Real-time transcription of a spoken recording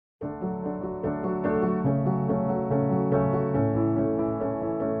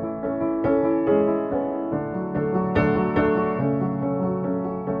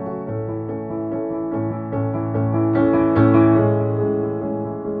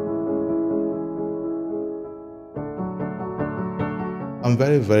I'm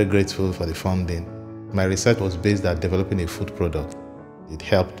very, very grateful for the funding. My research was based on developing a food product. It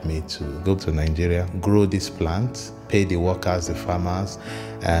helped me to go to Nigeria, grow these plants, pay the workers, the farmers,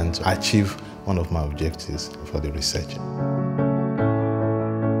 and achieve one of my objectives for the research.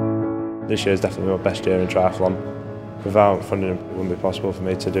 This year is definitely my best year in triathlon. Without funding, it wouldn't be possible for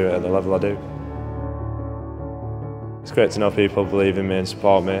me to do it at the level I do. It's great to know people believe in me and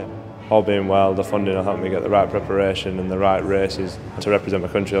support me. All being well, the funding will help me get the right preparation and the right races to represent my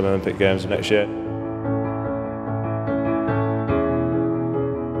country at the Olympic Games next year.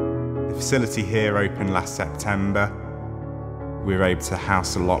 The facility here opened last September. We were able to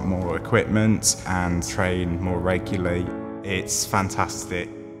house a lot more equipment and train more regularly. It's fantastic.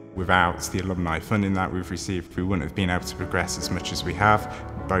 Without the alumni funding that we've received, we wouldn't have been able to progress as much as we have,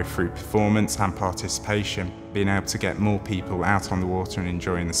 both through performance and participation, being able to get more people out on the water and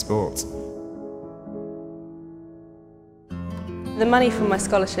enjoying the sport. The money from my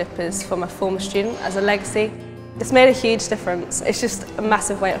scholarship is for my former student as a legacy. It's made a huge difference. It's just a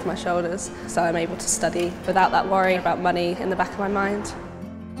massive weight off my shoulders, so I'm able to study without that worry about money in the back of my mind.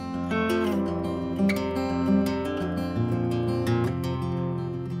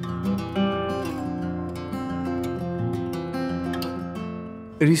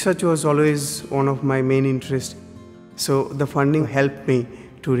 Research was always one of my main interests, so the funding helped me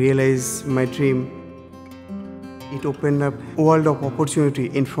to realize my dream. It opened up a world of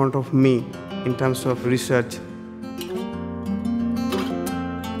opportunity in front of me in terms of research.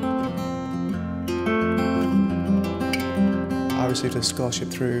 I received a scholarship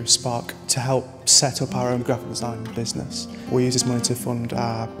through Spark to help set up our own graphic design business. We use this money to fund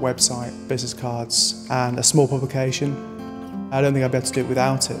our website, business cards and a small publication. I don't think I'd be able to do it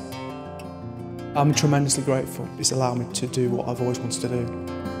without it. I'm tremendously grateful. It's allowed me to do what I've always wanted to do.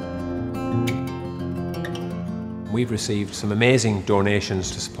 We've received some amazing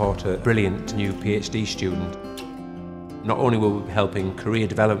donations to support a brilliant new PhD student. Not only will we be helping career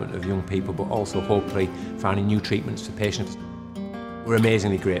development of young people, but also hopefully finding new treatments for patients. We're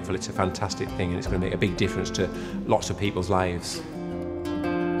amazingly grateful. It's a fantastic thing and it's going to make a big difference to lots of people's lives.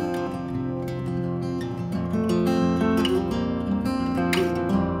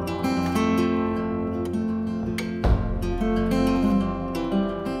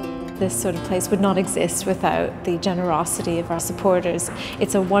 This sort of place would not exist without the generosity of our supporters.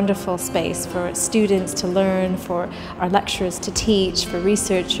 It's a wonderful space for students to learn, for our lecturers to teach, for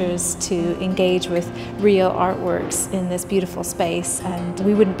researchers to engage with real artworks in this beautiful space, and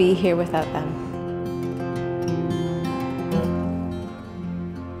we wouldn't be here without them.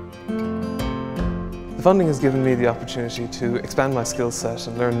 The funding has given me the opportunity to expand my skill set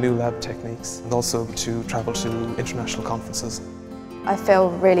and learn new lab techniques, and also to travel to international conferences. I feel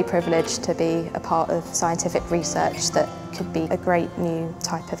really privileged to be a part of scientific research that could be a great new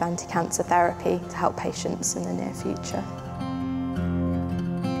type of anti-cancer therapy to help patients in the near future.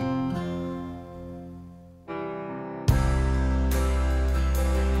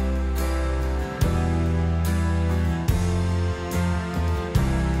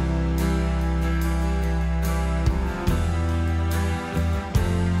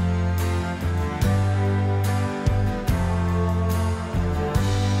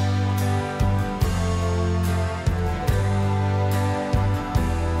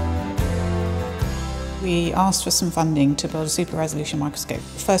 We asked for some funding to build a super resolution microscope,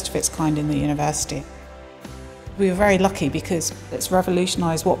 first of its kind in the university. We were very lucky because it's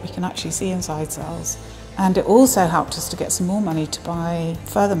revolutionised what we can actually see inside cells, and it also helped us to get some more money to buy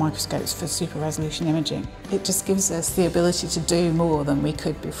further microscopes for super resolution imaging. It just gives us the ability to do more than we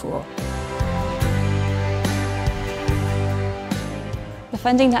could before. The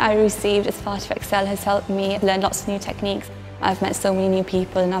funding that I received as part of Excel has helped me learn lots of new techniques. I've met so many new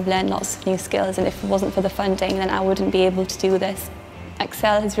people and I've learned lots of new skills, and if it wasn't for the funding then I wouldn't be able to do this.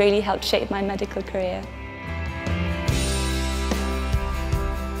 Excel has really helped shape my medical career.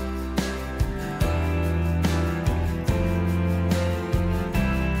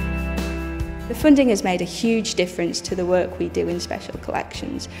 The funding has made a huge difference to the work we do in special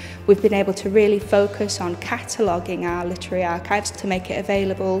collections. We've been able to really focus on cataloguing our literary archives to make it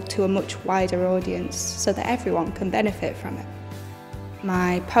available to a much wider audience so that everyone can benefit from it.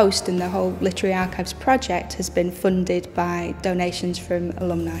 My post in the whole Literary Archives project has been funded by donations from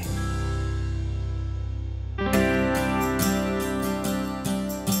alumni.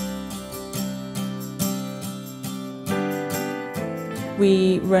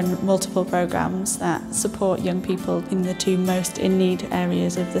 We run multiple programmes that support young people in the two most in-need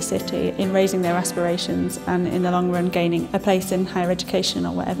areas of the city in raising their aspirations and in the long run gaining a place in higher education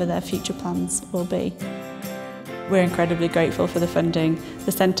or whatever their future plans will be. We're incredibly grateful for the funding.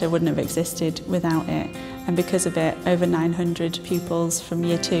 The centre wouldn't have existed without it, and because of it, over 900 pupils from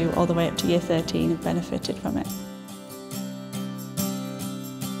Year 2 all the way up to Year 13 have benefited from it.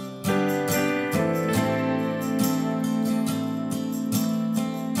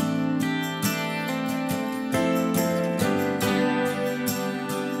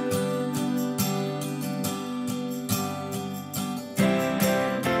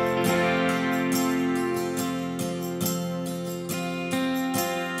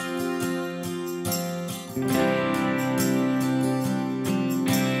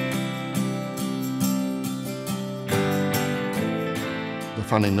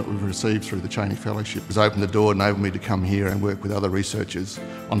 The funding that we've received through the Cheney Fellowship has opened the door and enabled me to come here and work with other researchers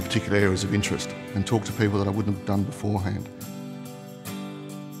on particular areas of interest and talk to people that I wouldn't have done beforehand.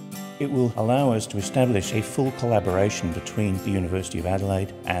 It will allow us to establish a full collaboration between the University of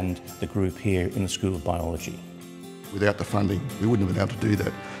Adelaide and the group here in the School of Biology. Without the funding, we wouldn't have been able to do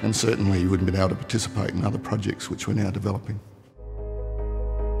that, and certainly you wouldn't have been able to participate in other projects which we're now developing.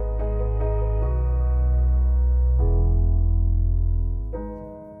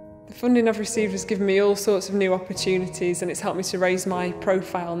 The funding I've received has given me all sorts of new opportunities, and it's helped me to raise my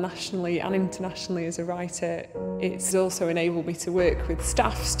profile nationally and internationally as a writer. It's also enabled me to work with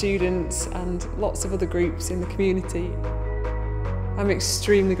staff, students and lots of other groups in the community. I'm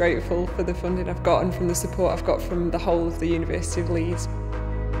extremely grateful for the funding I've got and from the support I've got from the whole of the University of Leeds.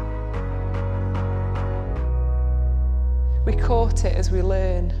 We court it as we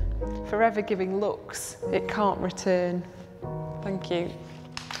learn. Forever giving looks, it can't return. Thank you.